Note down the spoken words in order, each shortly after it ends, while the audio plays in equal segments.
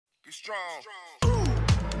Be strong.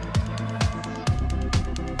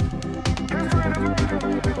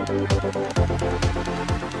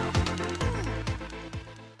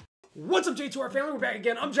 What's up, J2R family? We're back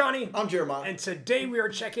again. I'm Johnny. I'm Jeremiah. And today we are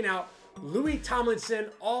checking out Louis Tomlinson,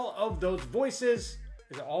 All of Those Voices.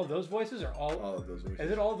 Is it All of Those Voices or all of Those Voices? Is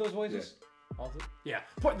it All of Those Voices? Yeah. Yeah.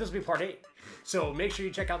 This will be part 8. So make sure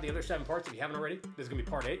you check out the other 7 parts if you haven't already. This is going to be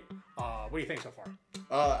part 8. What do you think so far?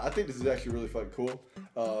 I think this is actually really fucking cool.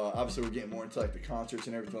 Obviously, we're getting more into like the concerts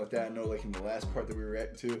and everything like that. I know, like in the last part that we were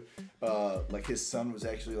reacting to, like his son was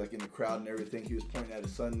actually like in the crowd and everything. He was pointing at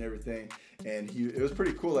his son and everything, and it was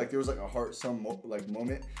pretty cool. Like there was like a heart son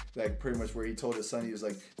moment, like pretty much where he told his son, he was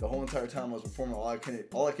like, the whole entire time I was performing, all I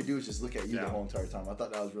could do is just look at you the whole entire time. I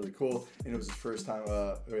thought that was really cool, and it was his first time,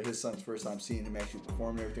 or his son's first time seeing him actually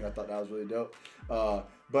perform and everything. I thought that was really dope.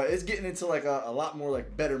 But it's getting into like a lot more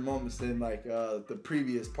like better moments than like the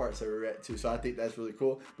previous parts that we were at too. So I think that's really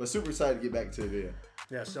cool. But super excited to get back to the video.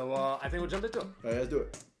 Yeah, so I think we'll jump into it. All right, let's do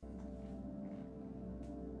it.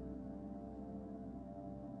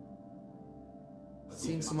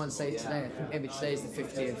 Seen someone say today, I think maybe today is the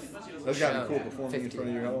 50th. That's gotta be cool performing in front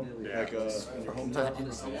of your home, like in your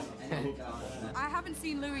hometown. I haven't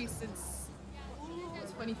seen Louis since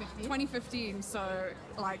 2015, so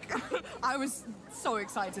like I was so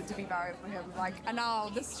excited to be married for him, like, and now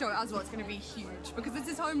this show as well, it's going to be huge because it's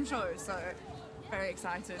his home show, so very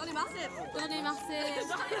excited. Bloody massive.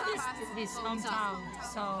 This hometown,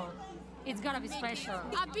 so it's gotta be special.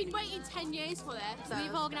 I've been waiting 10 years for this. So.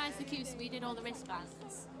 We've organised the queue, so we did all the wristbands.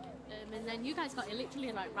 And then you guys got it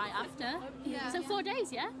literally like right after. Yeah. So 4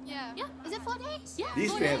 days, yeah? Yeah. Yeah. Is it 4 days? Yeah.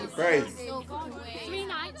 These fans are crazy. Oh, God. 3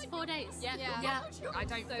 nights, 4 days. Yeah. I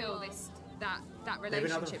don't feel that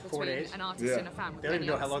relationship between an artist and a fan. They don't even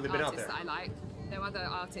know how long they've been out there. That I like. No other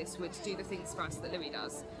artist would do the things for us that Louis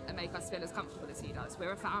does and make us feel as comfortable as he does.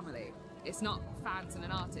 We're a family. It's not fans and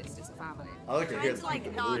an artist, it's a family. I like her hair. It's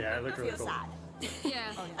like not really feel cool. sad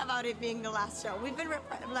about it being the last show. We've been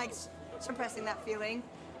like suppressing that feeling,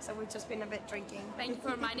 so we've just been a bit drinking. Thank you for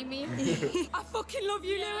reminding me. I fucking love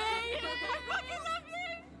you, Louis! I fucking love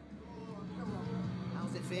you! How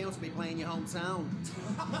does it feel to be playing your hometown?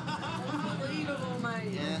 Unbelievable,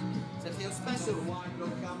 mate. Yeah. Does it feel special?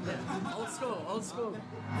 Old school, old school.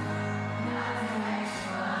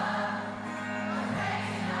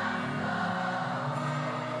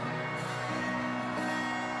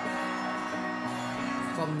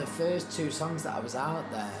 From the first 2 songs that I was out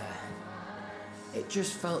there, it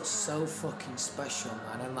just felt so fucking special,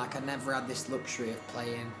 man. And like I never had this luxury of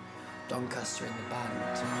playing Doncaster in the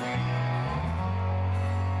band.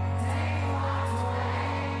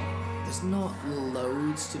 There's not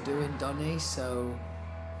loads to do in Donny, so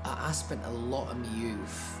I spent a lot of my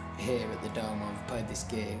youth here at the Dome. I've played this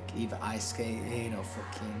gig, either ice skating or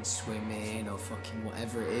fucking swimming or fucking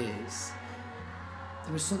whatever it is.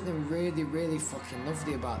 There was something really, really fucking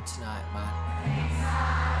lovely about tonight, man.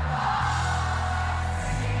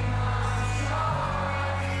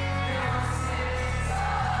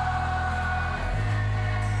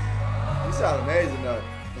 You sound amazing though.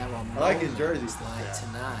 I like his jersey. Like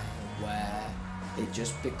tonight, where it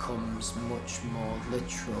just becomes much more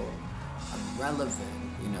literal and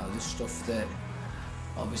relevant. You know, the stuff that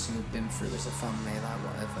obviously we've been through as a family, like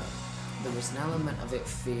whatever. There was an element of it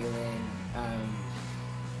feeling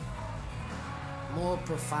more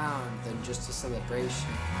profound than just a celebration.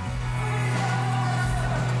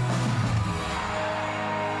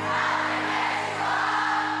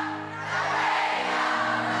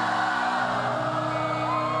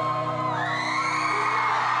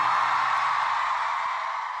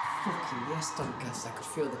 Fucking yes, Doncaster. I could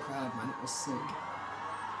feel the crowd, man. It was sick.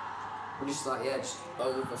 We're just like, yeah, just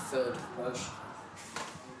overfilled with emotion.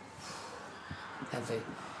 Heavy.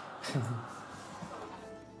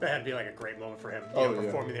 That had to be like a great moment for him,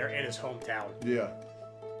 performing there in his hometown. Yeah.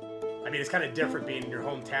 I mean, it's kind of different being in your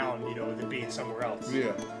hometown, than being somewhere else.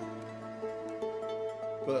 Yeah.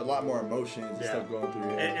 But a lot more emotions and stuff going through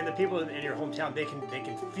your head. And the people in your hometown, they can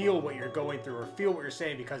feel what you're going through or feel what you're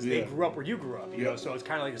saying because they grew up where you grew up, you know, so it's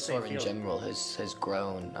kind of like the same feeling. In general has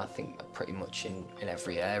grown, I think, pretty much in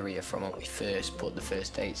every area from when we first put the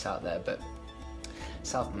first dates out there, but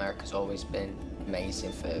South America's always been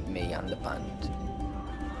amazing for me and the band.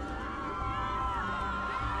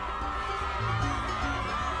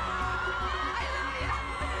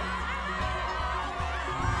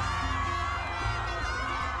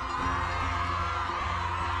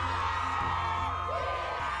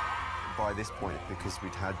 By this point, because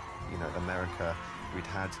we'd had, America, we'd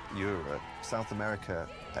had Europe, South America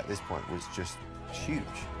at this point was just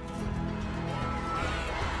huge.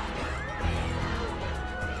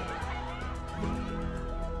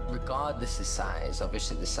 regardless of size,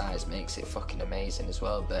 obviously the size makes it fucking amazing as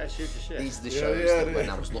well, but That's huge as shit. these are the shows that when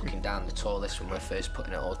I was looking down the tour list when we're first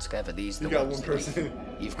putting it all together, these are the ones that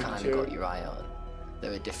you've kind of got your eye on.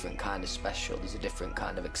 They're a different kind of special, there's a different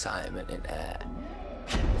kind of excitement in there.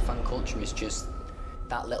 The fan culture is just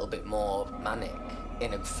that little bit more manic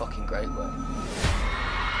in a fucking great way. Alright,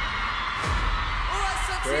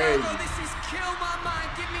 Santiago, this is Kill My Mind.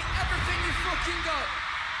 Give me everything you fucking got.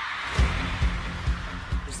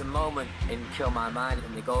 There's a moment in Kill My Mind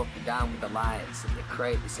and they go up and down with the lights and they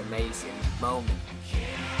create this amazing moment.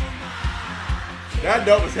 That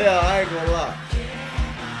dope as hell, I ain't gonna lie.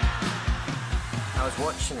 I was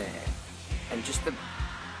watching it and just the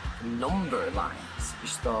number of lines,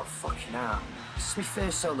 just thought, fucking hell. This is my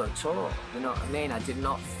first solo tour, you know what I mean? I did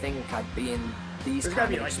not think I'd be in these There's kind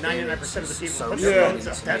gotta be of like 99% of the experiences people so put their long phones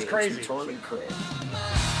up. into That's my crazy. touring career.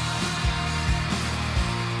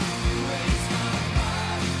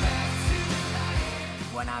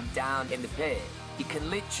 When I'm down in the pit, you can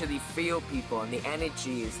literally feel people and the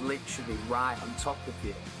energy is literally right on top of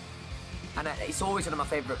you. And it's always one of my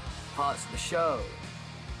favourite parts of the show.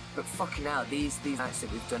 But fucking hell, these nights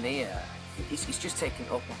that we've done here, it's just taken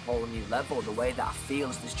up a whole new level. The way that I feel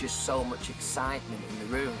is there's just so much excitement in the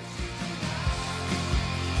room.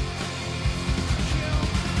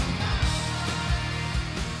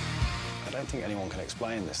 I don't think anyone can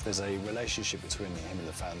explain this. There's a relationship between him and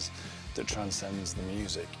the fans that transcends the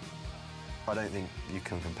music. I don't think you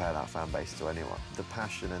can compare that fan base to anyone. The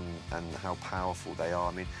passion and how powerful they are.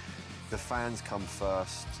 I mean, the fans come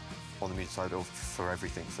first on the music side for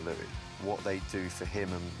everything for Louis. What they do for him,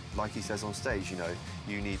 and like he says on stage, you know,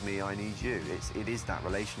 you need me, I need you. It is that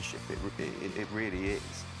relationship. It really is.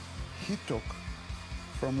 He took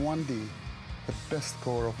from 1D the best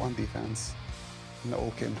core of 1D fans, and they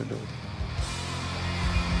all came to do it.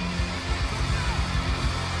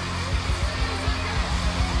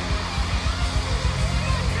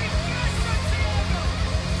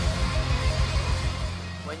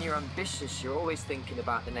 When you're ambitious, you're always thinking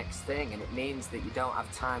about the next thing, and it means that you don't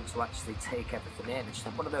have time to actually take everything in. And just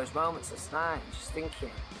have one of those moments last night, just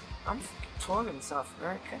thinking, I'm fucking touring in South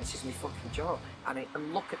America, this is my fucking job. And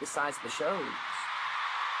look at the size of the shows.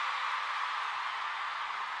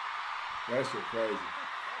 That shit crazy.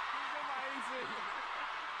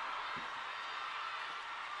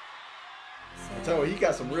 I tell you, he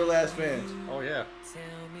got some real ass fans. Oh yeah.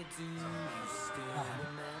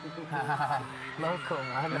 Local,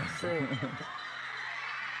 man, that's it.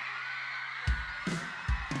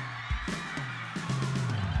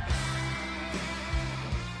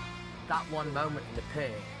 That one moment in the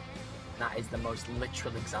pit, that is the most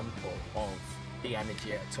literal example of the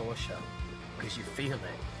energy at a tour show, because you feel it.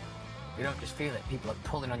 You don't just feel it, people are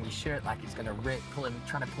pulling on your shirt like it's gonna rip,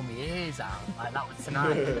 trying to pull my ears out. Like that was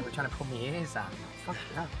tonight, they were trying to pull my ears out. Fuck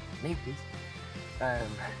yeah, need these.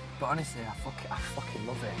 But honestly, I fucking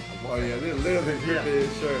love it. I love Oh yeah, they're literally ripping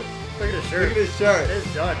his shirt. Look at his shirt. Look at his shirt.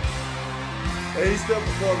 It's done. And he's still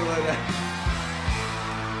performing like that.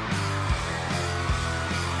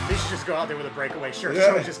 He should just go out there with a breakaway shirt Yeah.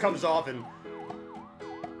 so it just comes off and...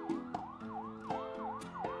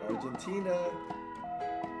 Argentina.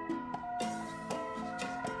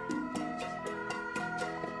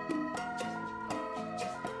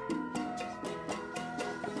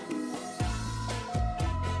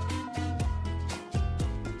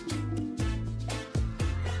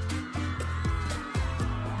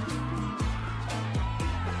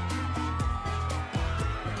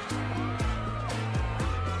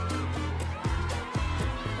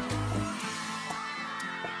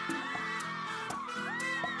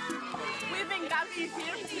 We've been gathering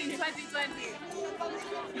here since 2020.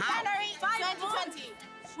 January 2020.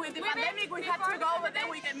 With the pandemic, we had to go, but then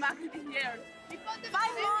we came back here. 5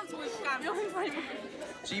 months we've come. Only 5 months.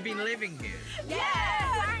 So you've been living here?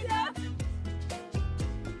 Yeah!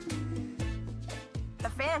 The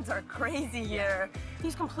fans are crazy here.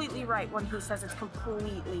 He's completely right when he says it's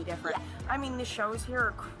completely different. I mean, the shows here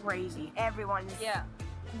are crazy. Everyone's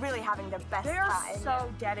really having the best They're time. so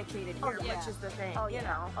dedicated here, Oh, yeah. which is the thing. Oh, you yeah.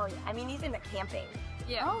 know. Oh, yeah. I mean, even the camping.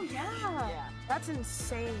 Yeah. Oh yeah. That's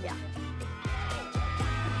insane. Yeah.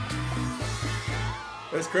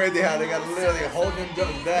 It's crazy how they got literally holding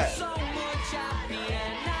him back.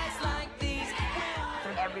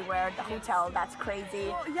 They're everywhere. The hotel, that's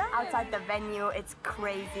crazy. Outside the venue, it's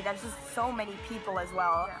crazy. There's just so many people as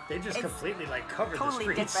well. They just It's completely like covered the totally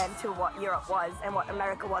streets. different to what Europe was and what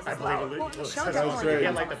America was I as well. believe it. Well, That was great.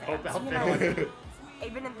 Yeah, like the Pope outfit.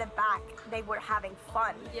 Even in the back, they were having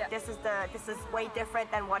fun. This is way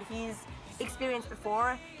different than what he's experienced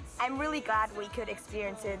before. I'm really glad we could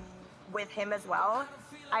experience it with him as well.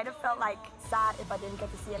 I'd have felt like sad if I didn't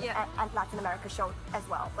get to see him at Latin America show as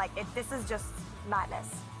well. Like this is just madness.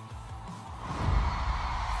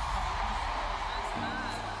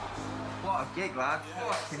 What a gig, lad.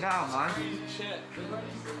 Fucking hell, man.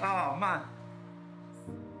 Oh, man.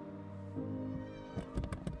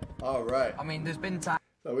 All right. I mean, there's been times.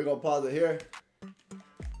 So we're going to pause it here.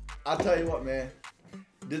 I'll tell you what, man.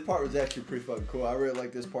 This part was actually pretty fucking cool. I really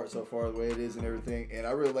like this part so far, the way it is and everything. And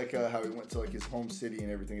I really like how he went to like his home city and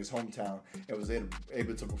everything, his hometown, and was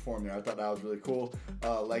able to perform there. I thought that was really cool.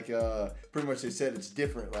 Pretty much they said it's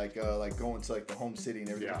different, like going to like the home city and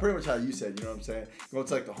everything. Yeah. Pretty much how you said, you know what I'm saying? Going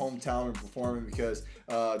to like the hometown and performing because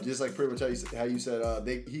just like pretty much how you said,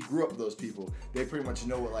 he grew up with those people. They pretty much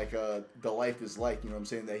know what like the life is like, you know what I'm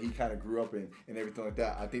saying? That he kind of grew up in and everything like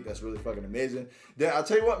that. I think that's really fucking amazing. Then I'll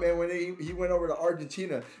tell you what, man, when he went over to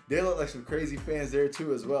Argentina, they look like some crazy fans there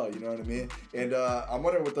too as well, you know what I mean? And I'm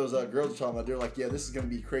wondering what those girls are talking about. They're like, yeah, this is gonna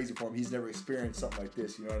be crazy for him. He's never experienced something like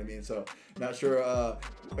this, you know what I mean? So not sure.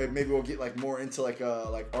 Maybe we'll get like more into like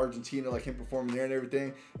Argentina, like him performing there and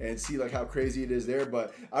everything, and see like how crazy it is there.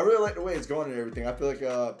 But I really like the way it's going and everything. I feel like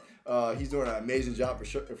he's doing an amazing job for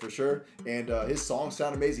sure. And his songs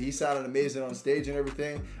sound amazing. He sounded amazing on stage and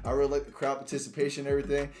everything. I really like the crowd participation and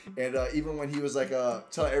everything. And even when he was like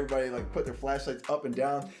telling everybody like put their flashlights up and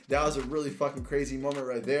down, that was a really fucking crazy moment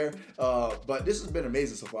right there. But this has been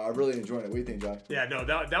amazing so far. I really enjoyed it. What do you think, John? Yeah, no,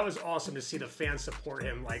 that was awesome to see the fans support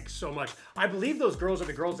him like so much. I believe those girls are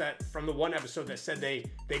the girls that from the one episode that said they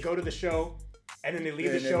go to the show and then they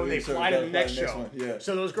leave the show and they fly to the next show. Yeah.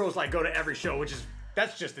 So those girls like go to every show, which is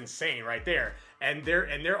that's just insane right there. And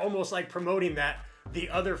they're almost like promoting that the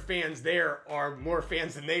other fans there are more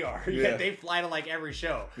fans than they are. Yeah. Yet they fly to like every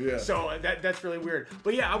show. Yeah. So that's really weird.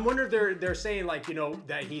 But yeah, I wonder if they're saying like, you know,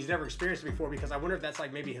 that he's never experienced it before, because I wonder if that's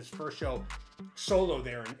like maybe his first show solo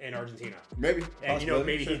there in Argentina. Maybe. And you know,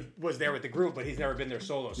 maybe he was there with the group, but he's never been there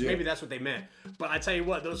solo. So maybe that's what they meant. But I tell you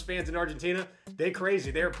what, those fans in Argentina, they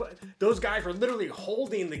crazy. Those guys were literally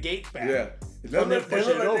holding the gates back. Yeah. They looked like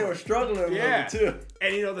they were struggling a little bit too.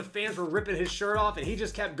 And you know, the fans were ripping his shirt off and he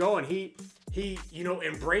just kept going. He you know,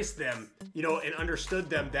 embraced them, you know, and understood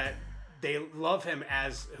them that they love him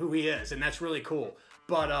as who he is, and that's really cool.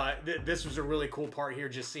 But this was a really cool part here,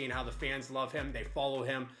 just seeing how the fans love him, they follow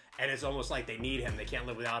him, and it's almost like they need him, they can't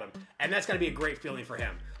live without him. And that's going to be a great feeling for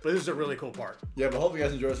him. But this is a really cool part. Yeah, but hopefully you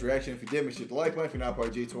guys enjoyed this reaction. If you did, make sure you hit the like button. If you're not part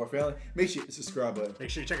of G2R family, make sure you hit the subscribe button. Make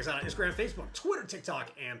sure you check us out on Instagram, Facebook, Twitter,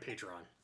 TikTok, and Patreon.